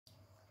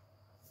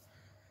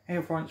Hey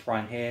everyone, it's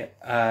Ryan here.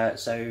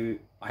 So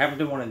I haven't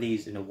done one of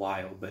these in a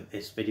while, but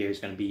this video is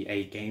going to be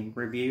a game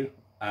review.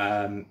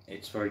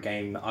 It's for a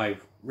game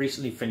I've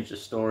recently finished a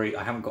story.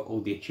 I haven't got all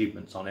the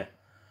achievements on it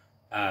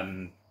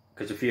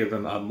because a few of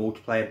them are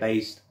multiplayer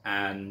based,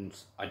 and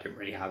I don't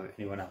really have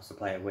anyone else to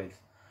play it with,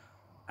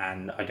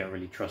 and I don't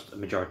really trust a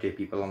majority of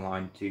people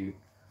online to,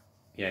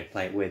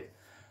 play it with.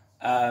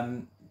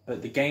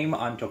 But the game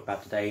I'm talking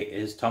about today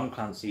is Tom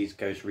Clancy's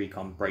Ghost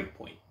Recon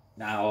Breakpoint.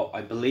 Now,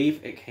 I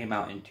believe it came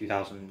out in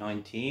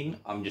 2019.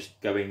 I'm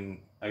just going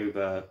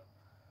over,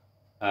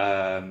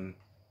 I'm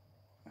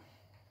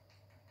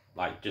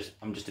just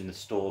in the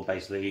store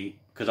basically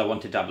because I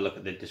wanted to have a look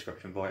at the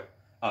description for it.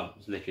 Oh,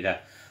 it's literally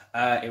there.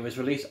 It was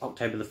released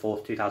October the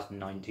 4th,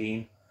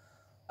 2019.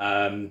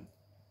 So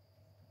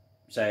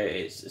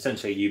it's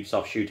essentially a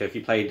Ubisoft shooter. If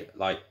you played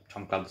like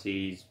Tom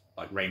Clancy's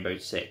like Rainbow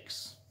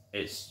Six,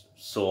 it's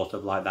sort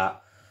of like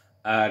that.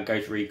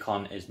 Ghost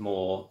Recon is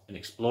more an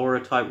explorer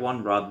type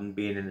one rather than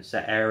being in a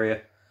set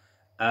area.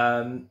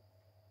 So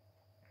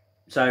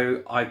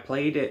I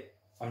played it,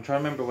 I'm trying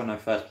to remember when I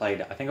first played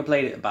it. I think I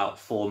played it about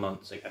 4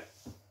 months ago.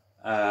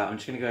 I'm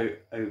just going to go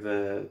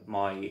over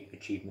my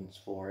achievements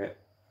for it,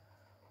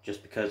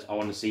 just because I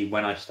want to see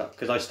when I start,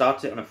 because I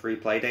started it on a free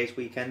play days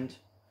weekend,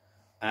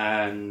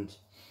 and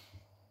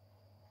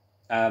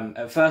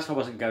at first I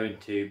wasn't going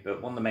to,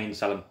 but one of the main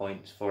selling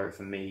points for it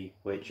for me,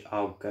 which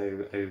I'll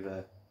go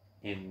over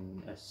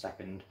in a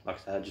second.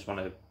 Like I said, I just want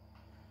to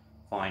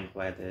find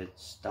where the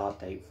start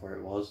date for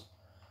it was.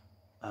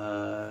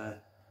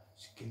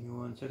 Just give me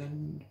 1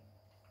 second.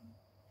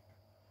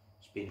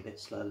 Just being a bit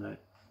slow than it.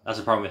 That's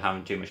the problem with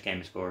having too much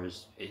gamer score,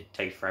 is it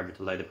takes forever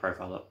to load the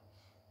profile up.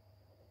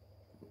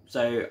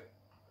 So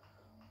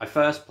I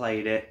first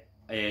played it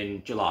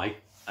in July,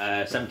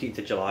 17th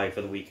of July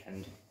for the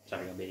weekend.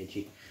 Sorry, I'm being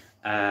itchy.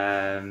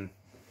 Yeah,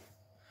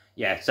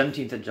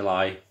 17th of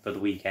July for the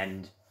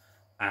weekend.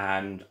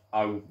 And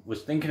I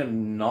was thinking of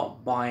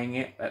not buying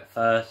it at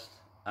first,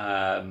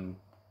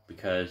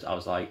 because I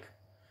was like,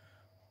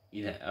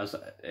 it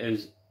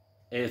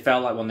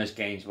felt like one of those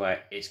games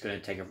where it's going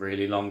to take a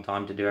really long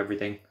time to do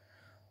everything.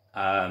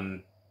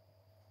 The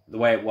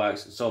way it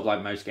works, it's sort of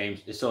like most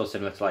games, it's sort of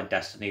similar to like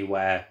Destiny,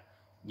 where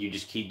you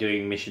just keep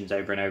doing missions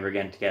over and over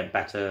again to get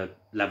better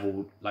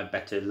leveled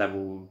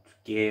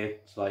gear,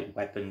 so like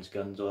weapons,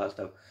 guns, all that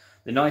stuff.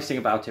 The nice thing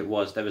about it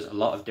was there was a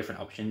lot of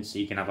different options, so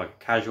you can have like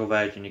a casual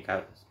version, you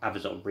can have a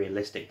sort of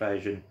realistic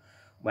version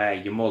where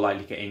you're more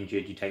likely to get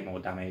injured, you take more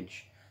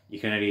damage, you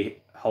can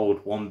only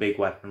hold one big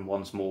weapon,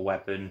 one small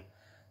weapon,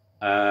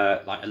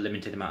 like a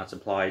limited amount of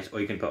supplies, or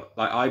you can put,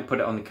 like I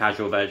put it on the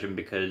casual version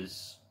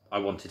because I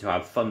wanted to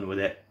have fun with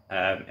it.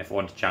 If I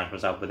wanted to challenge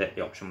myself with it,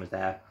 the option was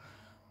there.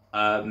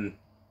 Yeah,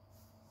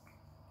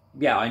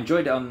 I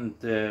enjoyed it on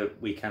the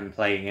weekend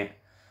playing it.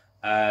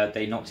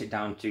 They knocked it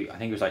down to, I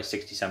think it was like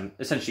 67,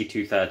 essentially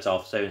 2/3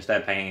 off. So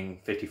instead of paying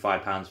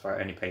 £55 for it,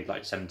 I only paid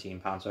like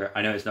 £17 for it.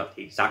 I know it's not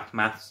the exact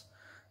maths,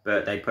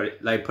 but they put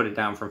it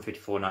down from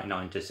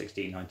 £54.99 to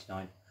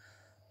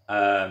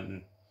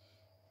 £16.99.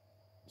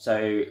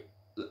 So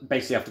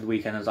basically after the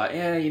weekend, I was like,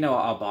 yeah, you know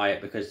what, I'll buy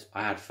it because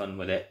I had fun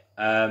with it.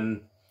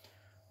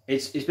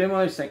 It's been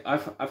one of those things.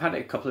 I've had it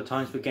a couple of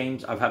times with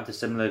games. I've had the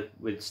similar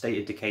with State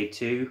of Decay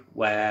 2,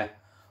 where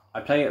I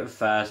play it at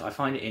first, I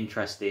find it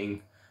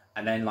interesting,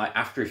 and then like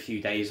after a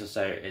few days or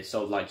so, it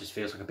sort of like just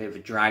feels like a bit of a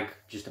drag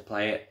just to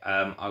play it.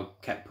 I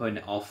kept putting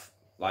it off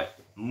like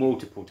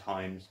multiple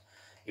times.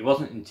 It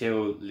wasn't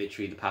until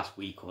literally the past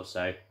week or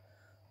so,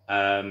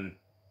 like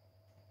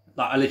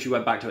I literally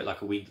went back to it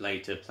like a week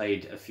later,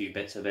 played a few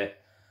bits of it,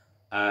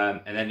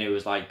 and then it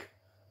was like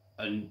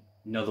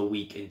another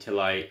week until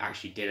I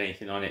actually did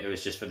anything on it. It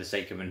was just for the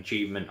sake of an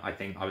achievement. I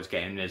think I was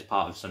getting it as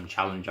part of some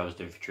challenge I was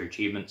doing for True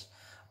Achievements.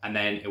 And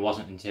then it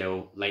wasn't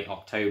until late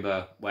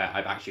October where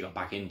I've actually got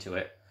back into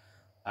it.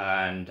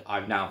 And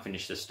I've now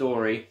finished the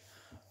story.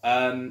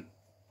 I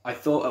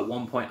thought at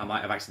one point I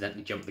might have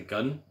accidentally jumped the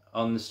gun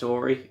on the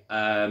story.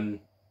 But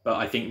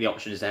I think the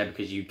option is there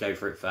because you go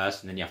for it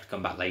first and then you have to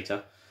come back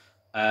later.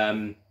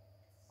 The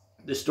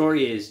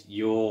story is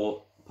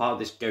you're part of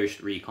this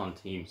Ghost Recon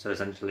team. So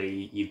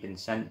essentially you've been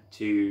sent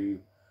to,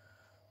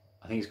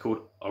 I think it's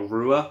called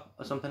Aurora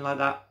or something like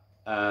that.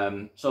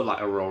 Sort of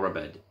like Aurora,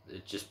 but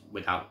it's just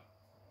without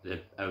the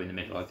O in the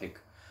middle, I think.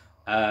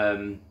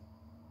 And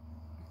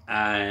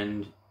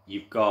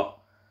you've got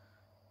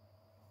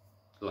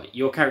like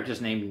your character's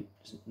named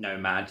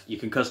Nomad. You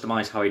can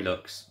customize how he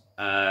looks,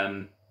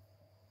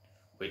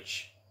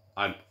 which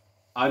I've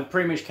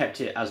pretty much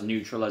kept it as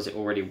neutral as it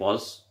already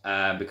was,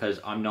 because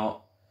I'm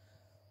not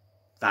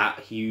that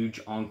huge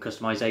on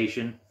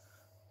customization.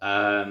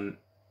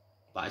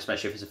 Like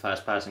especially if it's a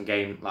first-person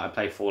game. Like I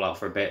played Fallout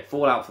for a bit.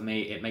 Fallout for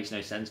me, it makes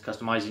no sense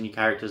customizing your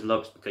character's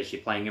looks because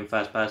you're playing in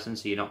first-person,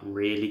 so you're not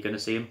really going to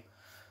see them.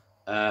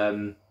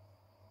 I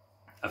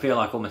feel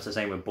like almost the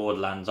same with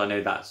Borderlands. I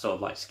know that's sort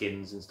of like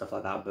skins and stuff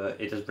like that,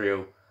 but it doesn't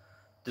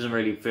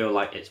really feel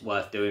like it's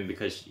worth doing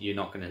because you're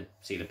not going to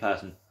see the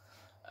person.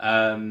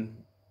 So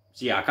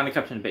yeah, I kind of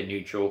kept it a bit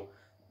neutral.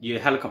 your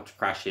helicopter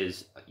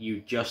crashes, you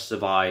just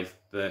survive,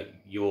 but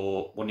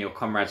one of your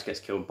comrades gets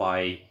killed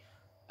by,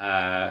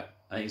 I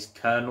think it's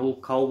Colonel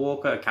Cole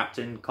Walker,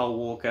 Captain Cole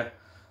Walker,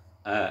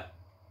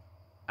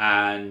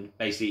 and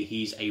basically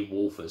he's a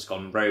wolf that's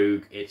gone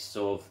rogue. It's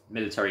sort of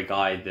military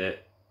guy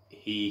that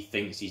he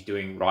thinks he's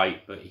doing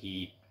right, but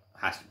he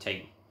has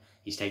to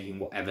he's taking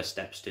whatever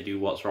steps to do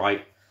what's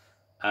right.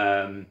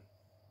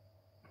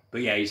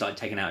 But yeah, he's like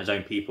taking out his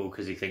own people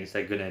because he thinks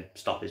they're going to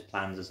stop his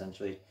plans,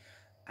 essentially.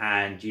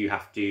 And you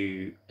have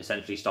to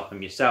essentially stop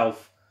him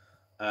yourself,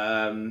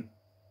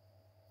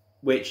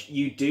 which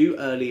you do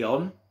early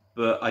on.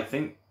 But I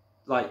think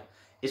like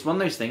it's one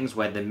of those things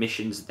where the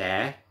mission's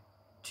there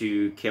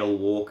to kill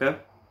Walker,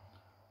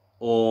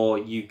 or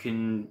you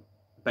can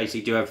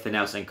basically do everything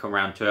else and come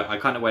around to it. I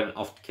kind of went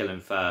off to kill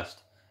him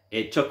first.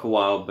 It took a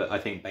while, but I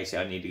think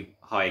basically I needed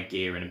higher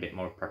gear and a bit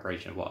more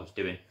preparation of what I was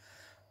doing.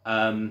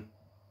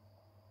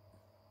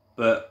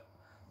 But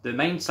the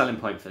main selling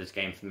point for this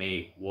game for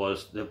me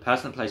was the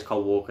person that plays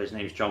Cole Walker. His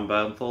name is John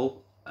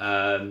Bernthal.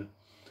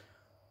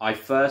 I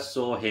first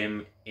saw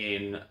him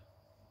in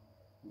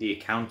The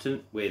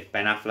Accountant with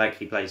Ben Affleck.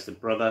 He plays the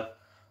brother.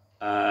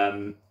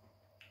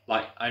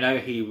 Like, I know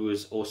he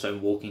was also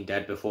in Walking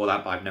Dead before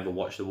that, but I've never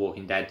watched The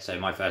Walking Dead, so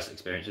my first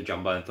experience with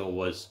John Bernthal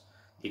was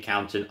The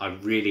Accountant. I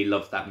really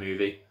loved that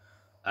movie.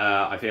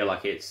 I feel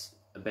like it's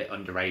a bit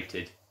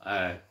underrated.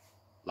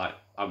 Like,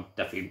 I'm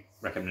definitely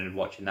recommending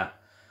watching that.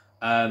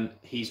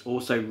 He's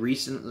also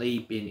recently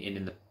been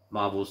in the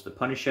Marvel's The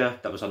Punisher.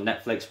 That was on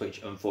Netflix,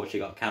 which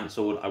unfortunately got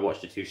cancelled. I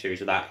watched the 2 series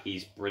of that.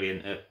 He's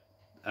brilliant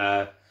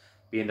at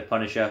being the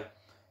Punisher.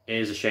 It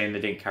is a shame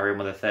they didn't carry on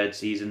with a 3rd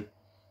season.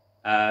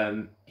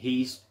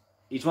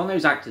 He's one of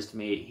those actors to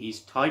me,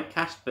 he's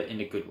typecast, but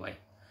in a good way.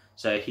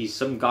 So he's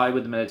some guy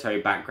with a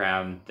military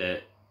background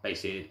that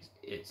basically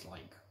it's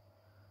like,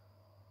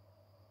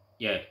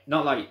 yeah,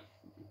 not like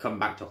come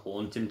back to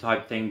haunt him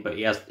type thing, but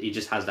he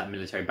just has that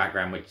military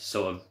background which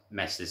sort of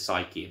messes his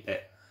psyche a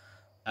bit.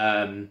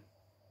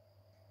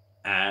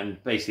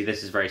 And basically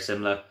this is very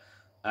similar.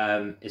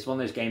 It's one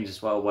of those games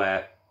as well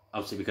where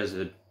obviously because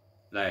it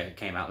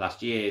came out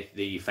last year,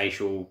 the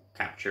facial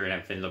capture and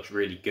everything looks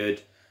really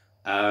good.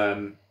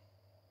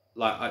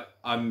 Like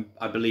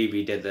I believe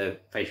he did the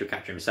facial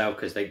capture himself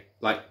because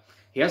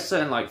he has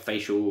certain like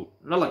facial,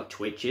 not like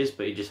twitches,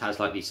 but he just has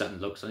like these certain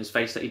looks on his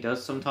face that he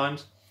does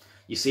sometimes.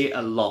 You see it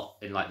a lot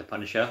in like The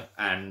Punisher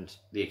and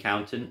The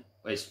Accountant.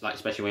 It's like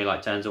especially when he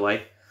like turns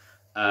away.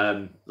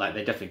 Like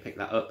they definitely pick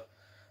that up.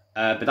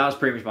 But that was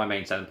pretty much my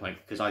main selling point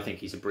because I think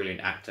he's a brilliant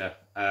actor.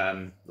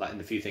 Like in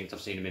the few things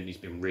I've seen him in, he's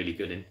been really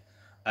good in.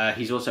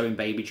 He's also in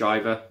Baby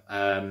Driver.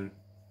 I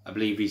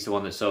believe he's the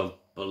one that sort of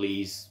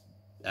bullies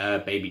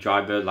Baby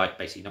Driver, like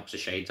basically knocks the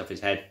shades off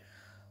his head.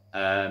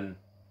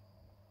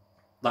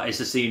 Like it's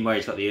the scene where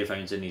he's got the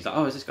earphones in and he's like,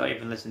 oh, is this guy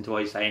even listening to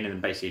what he's saying? And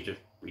then basically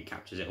just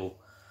recaptures it all.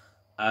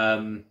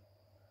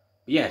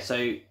 Yeah,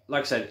 so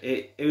like I said,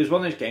 it was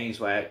one of those games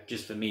where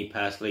just for me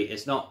personally,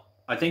 it's not,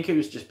 I think it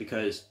was just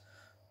because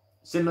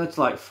similar to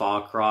like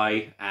Far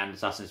Cry and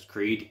Assassin's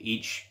Creed,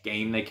 each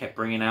game they kept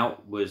bringing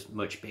out was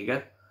much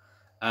bigger.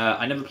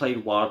 I never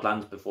played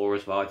Wildlands before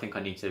as well. I think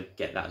I need to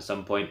get that at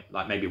some point.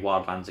 Like maybe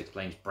Wildlands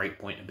explains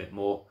Breakpoint a bit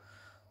more.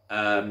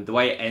 The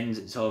way it ends,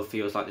 it sort of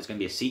feels like there's going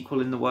to be a sequel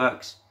in the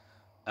works.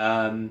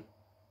 But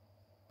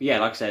yeah,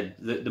 like I said,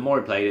 the more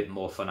I played it, the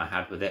more fun I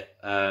had with it.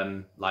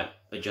 Like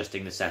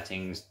adjusting the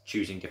settings,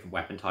 choosing different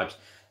weapon types.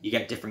 You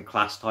get different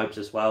class types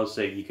as well,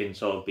 so you can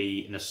sort of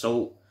be an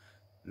assault,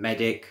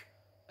 medic,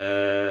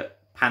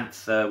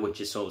 panther, which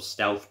is sort of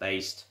stealth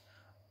based,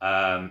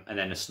 and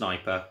then a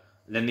sniper.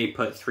 And then they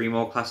put 3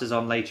 more classes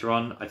on later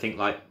on. I think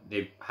like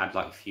they've had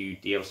like a few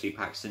DLC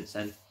packs since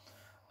then.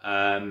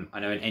 I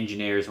know an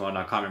engineer is one.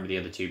 I can't remember the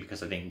other 2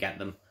 because I didn't get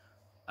them.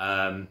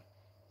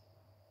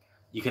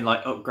 You can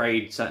like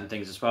upgrade certain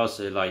things as well.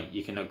 So like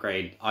you can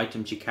upgrade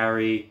items you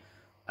carry.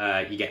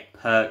 You get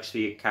perks for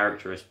your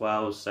character as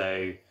well.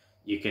 So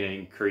you can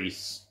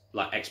increase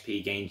like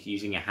XP gains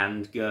using a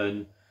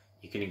handgun.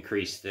 You can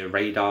increase the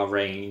radar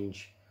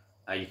range.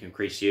 You can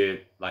increase your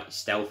like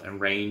stealth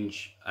and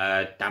range,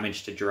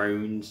 damage to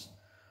drones,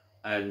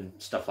 and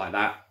stuff like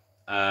that,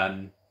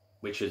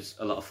 which is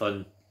a lot of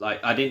fun. Like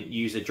I didn't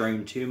use a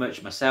drone too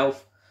much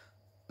myself,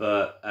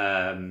 but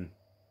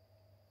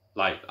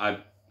like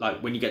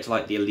when you get to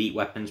like the elite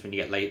weapons, when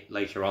you get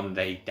later on,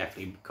 they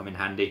definitely come in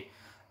handy.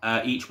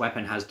 Each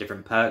weapon has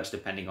different perks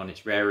depending on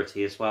its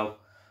rarity as well.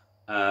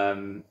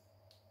 The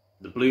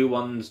blue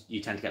ones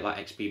you tend to get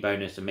like XP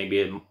bonus and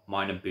maybe a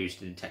minor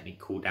boost in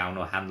technique cooldown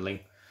or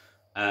handling.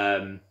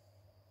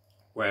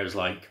 Whereas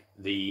like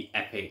the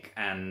epic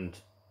and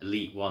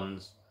elite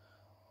ones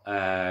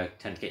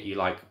tend to get you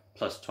like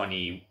plus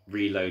 20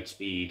 reload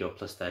speed or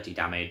plus 30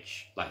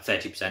 damage, like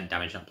 30%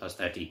 damage, not plus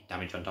 30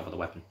 damage on top of the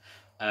weapon.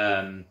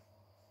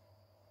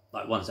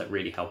 Like ones that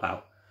really help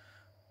out.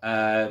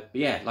 But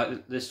yeah,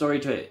 like the story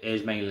to it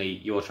is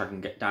mainly you're trying to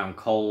get down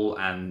Cole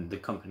and the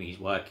company he's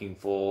working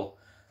for.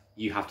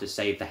 You have to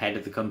save the head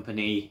of the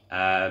company,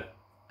 and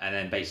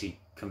then basically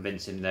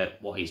convince him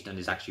that what he's done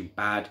is actually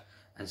bad,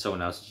 and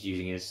someone else is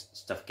using his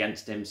stuff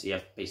against him. So you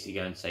have to basically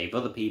go and save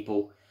other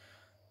people,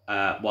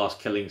 whilst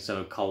killing some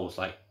of Cole's,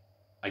 like,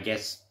 I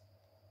guess,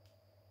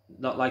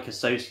 not like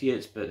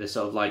associates, but they're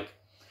sort of like,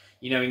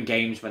 you know, in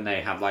games when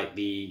they have like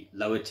the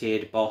lower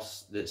tiered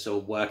boss that's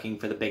sort of working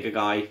for the bigger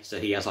guy. So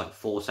he has like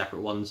 4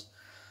 separate ones.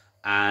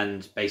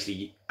 And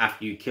basically,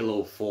 after you kill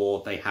all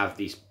 4, they have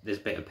this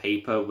bit of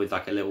paper with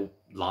like a little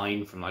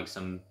line from like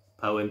some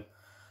poem,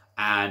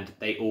 and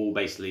they all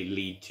basically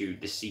lead to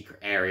this secret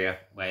area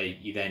where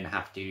you then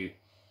have to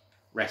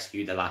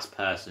rescue the last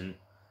person,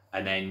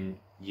 and then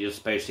you're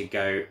supposed to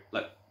go,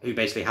 like, who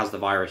basically has the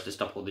virus, to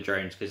stop all the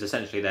drones, because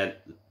essentially they're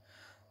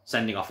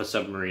sending off a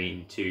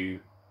submarine to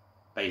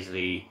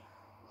basically,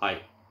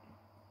 like,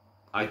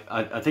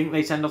 I think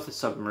they send off the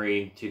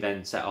submarine to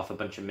then set off a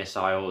bunch of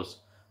missiles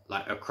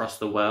like across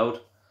the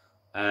world,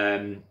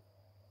 and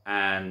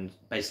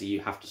basically you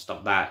have to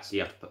stop that. So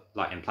you have to put,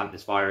 like, implant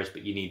this virus,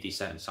 but you need these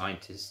certain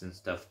scientists and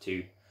stuff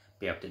to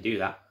be able to do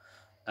that.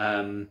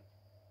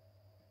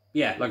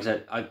 Yeah, like I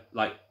said, I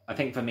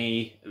think for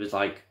me it was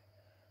like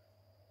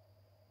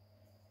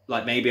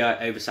maybe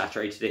I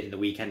oversaturated it in the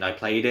weekend I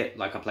played it.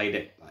 Like, I played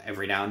it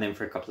every now and then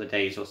for a couple of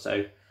days or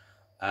so.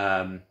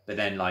 But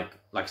then, like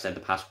I said,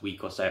 the past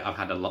week or so, I've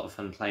had a lot of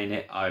fun playing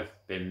it. I've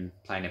been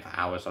playing it for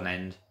hours on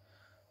end.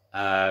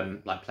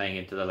 Like, playing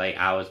into the late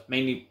hours.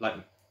 Mainly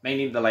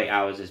the late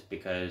hours is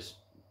because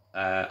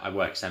I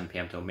work 7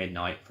 PM till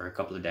midnight for a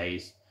couple of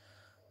days.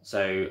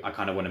 So I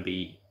kind of want to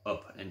be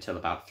up until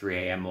about 3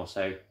 AM or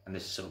so, and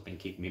this has sort of been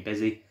keeping me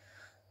busy.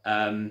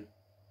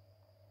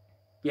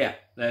 Yeah,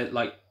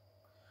 like,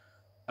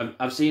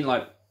 I've seen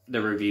like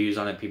the reviews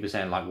on it, people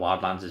saying like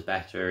Wildlands is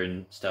better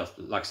and stuff.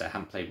 Like I said, I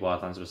haven't played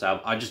Wildlands myself.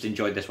 I just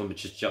enjoyed this one,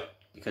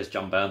 because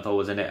John Bernthal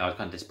was in it. I was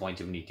kind of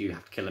disappointed when you do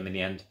have to kill him in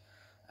the end.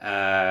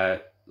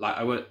 Like,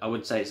 I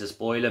would say it's a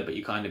spoiler, but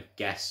you kind of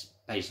guess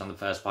based on the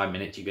first 5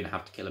 minutes you're going to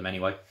have to kill him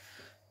anyway.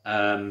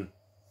 But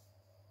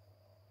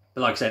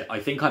like I said, I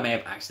think I may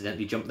have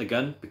accidentally jumped the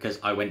gun, because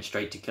I went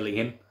straight to killing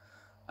him.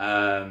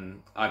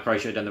 I probably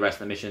should have done the rest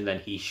of the mission,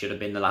 then he should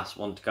have been the last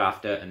one to go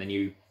after, and then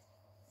you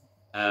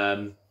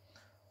upload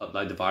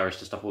the virus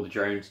to stop all the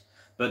drones.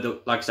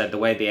 But like I said, the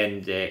way they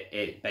end it,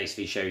 it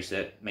basically shows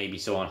that maybe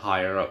someone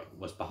higher up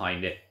was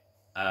behind it.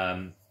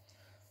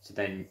 So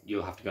then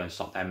you'll have to go and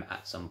stop them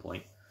at some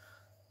point.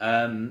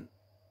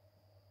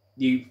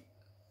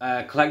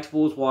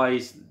 Collectibles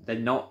wise, they're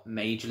not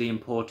majorly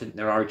important.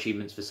 There are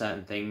achievements for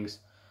certain things,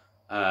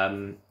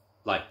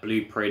 like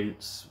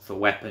blueprints for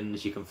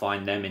weapons. You can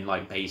find them in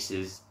like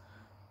bases.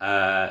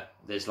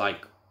 There's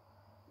like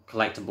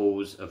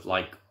collectibles of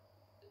like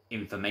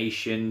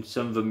information.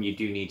 Some of them you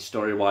do need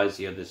story wise,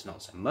 the others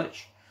not so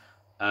much.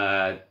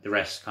 The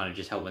rest kind of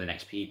just help with an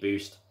XP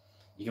boost.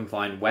 You can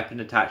find weapon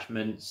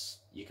attachments.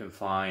 You can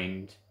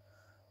find,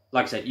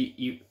 like I said,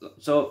 you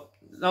so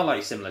not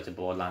like similar to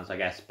Borderlands, I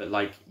guess, but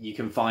like you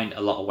can find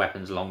a lot of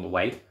weapons along the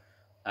way.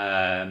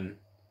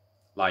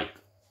 Like,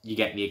 you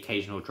get the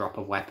occasional drop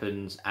of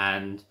weapons,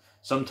 and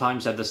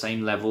sometimes they're the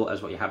same level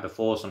as what you had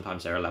before.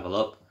 Sometimes they're a level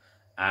up,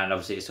 and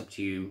obviously it's up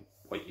to you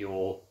what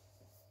your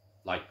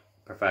like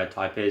preferred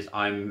type is.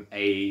 For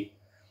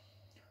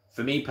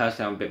me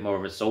personally, I'm a bit more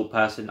of an assault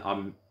person.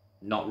 I'm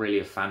not really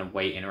a fan of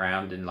waiting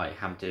around and like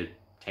having to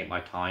take my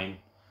time.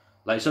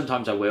 Like,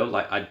 sometimes I will.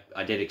 Like,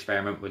 I did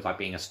experiment with like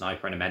being a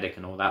sniper and a medic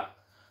and all that.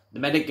 The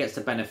medic gets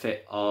the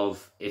benefit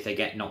of, if they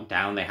get knocked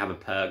down, they have a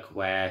perk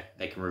where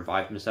they can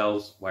revive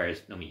themselves,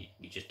 whereas normally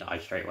you just die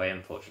straight away,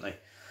 unfortunately.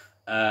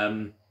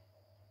 Yeah,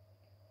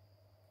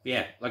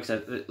 like I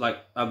said, like,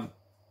 I've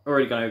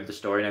already gone over the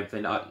story and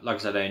everything. Like I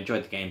said, I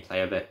enjoyed the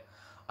gameplay of it.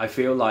 I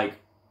feel like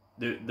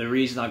the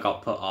reason I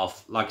got put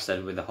off, like I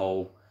said, with the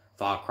whole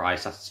Far Cry,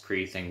 Assassin's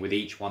Creed thing, with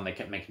each one they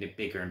kept making it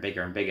bigger and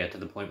bigger and bigger, to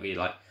the point where you're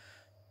like,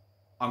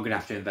 I'm going to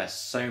have to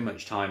invest so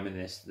much time in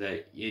this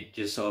that it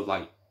just sort of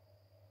like,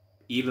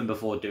 even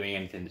before doing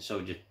anything, it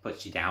sort of just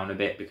puts you down a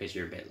bit, because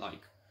you're a bit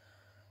like,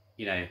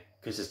 you know,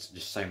 because there's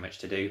just so much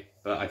to do.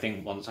 But I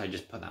think once I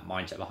just put that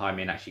mindset behind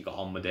me and actually got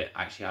on with it,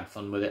 I actually had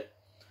fun with it.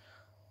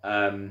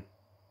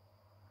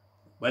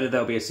 Whether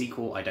there'll be a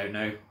sequel, I don't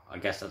know. I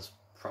guess that's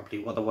probably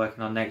what they're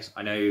working on next.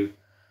 I know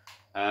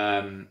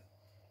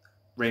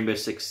Rainbow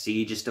Six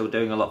Siege is still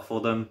doing a lot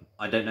for them.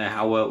 I don't know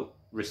how well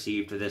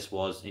received this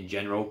was in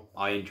general.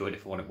 I enjoyed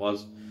it for what it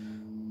was.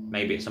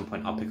 Maybe at some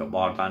point I'll pick up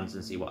Wildlands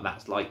and see what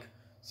that's like.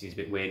 Seems a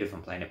bit weird if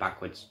I'm playing it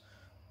backwards.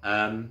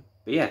 But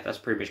yeah, that's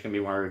pretty much going to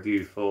be my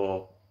review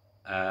for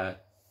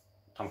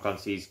Tom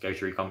Clancy's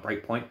Ghost Recon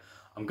Breakpoint.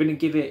 I'm going to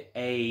give it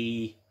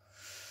a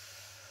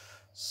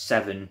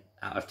 7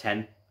 out of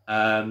 10.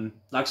 Like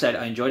I said,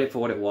 I enjoyed it for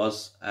what it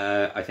was.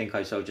 I think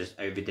I sort of just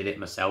overdid it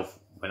myself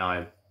when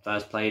I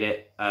first played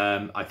it.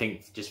 I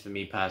think just for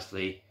me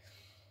personally,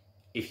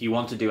 if you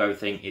want to do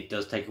everything, it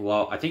does take a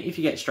while. I think if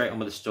you get straight on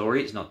with the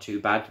story, it's not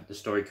too bad. The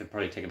story could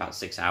probably take about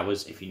 6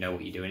 hours if you know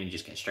what you're doing and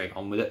just get straight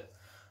on with it.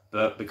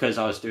 But because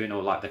I was doing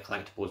all like the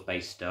collectibles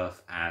based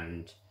stuff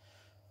and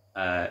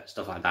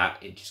stuff like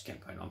that, it just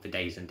kept going on for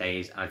days and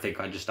days. And I think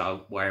I just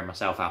started wearing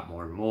myself out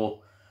more and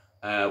more.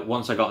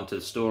 Once I got into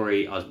the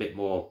story, I was a bit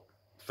more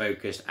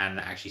focused and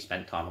actually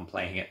spent time on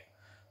playing it.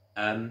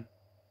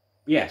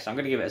 Yeah, so I'm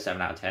going to give it a 7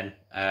 out of 10.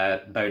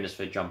 Bonus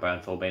for John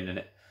Bernthal being in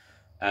it.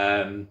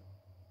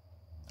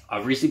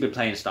 I've recently been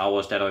playing Star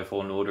Wars Jedi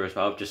Fallen Order as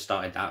well. I've just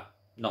started that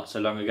not so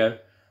long ago.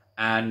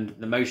 And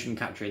the motion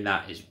capture in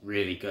that is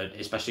really good,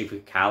 especially for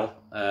Cal.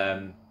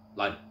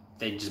 Like,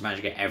 they just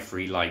managed to get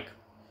every, like,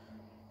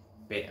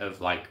 bit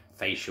of, like,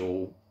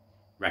 facial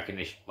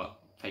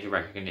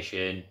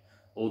recognition,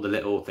 all the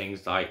little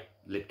things like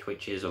lip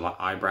twitches or, like,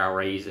 eyebrow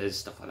raisers,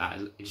 stuff like that.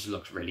 It just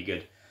looks really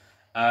good.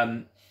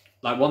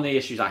 Like, one of the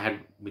issues I had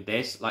with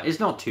this, like, it's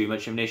not too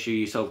much of an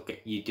issue.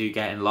 You do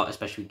get in a lot,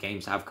 especially with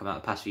games that have come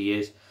out the past few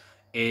years,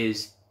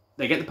 is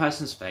they get the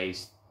person's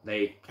face,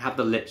 they have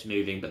the lips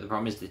moving, but the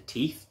problem is the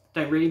teeth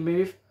don't really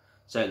move.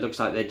 So it looks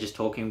like they're just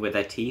talking with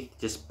their teeth,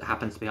 just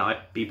happens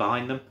to be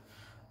behind them.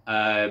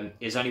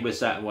 It's only with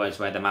certain words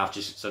where the mouth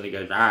just suddenly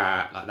goes,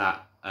 ah, like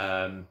that.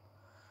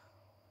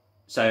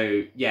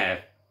 So, yeah,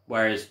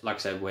 whereas, like I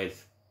said,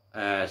 with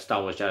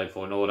Star Wars Jedi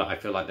Fallen Order, I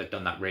feel like they've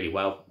done that really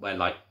well, where,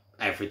 like,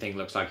 everything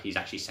looks like he's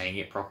actually saying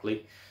it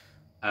properly.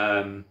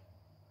 Like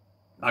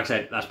I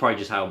said, that's probably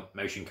just how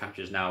motion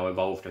capture's now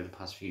evolved over the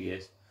past few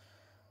years.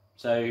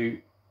 So,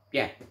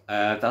 yeah,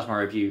 that's my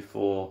review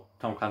for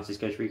Tom Clancy's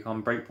Ghost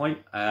Recon Breakpoint.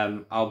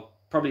 I'll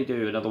probably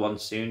do another one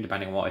soon,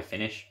 depending on what I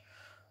finish.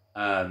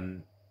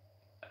 I'm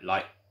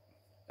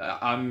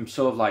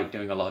sort of, like,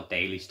 doing a lot of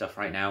daily stuff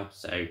right now,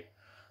 so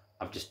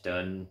I've just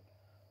done,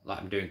 like,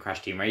 I'm doing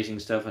Crash Team Racing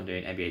stuff, I'm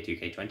doing NBA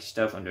 2K20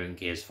 stuff, I'm doing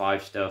Gears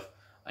 5 stuff.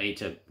 I need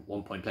to, at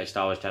one point, play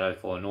Star Wars Jedi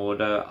Fallen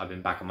Order. I've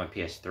been back on my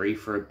PS3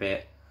 for a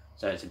bit,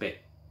 so it's a bit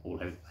all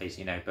over the place,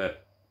 you know,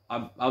 but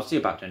I'll see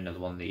about doing another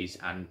one of these,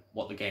 and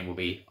what the game will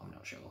be, I'm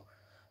not sure.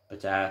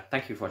 But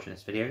thank you for watching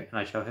this video, and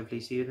I shall hopefully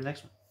see you in the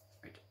next one.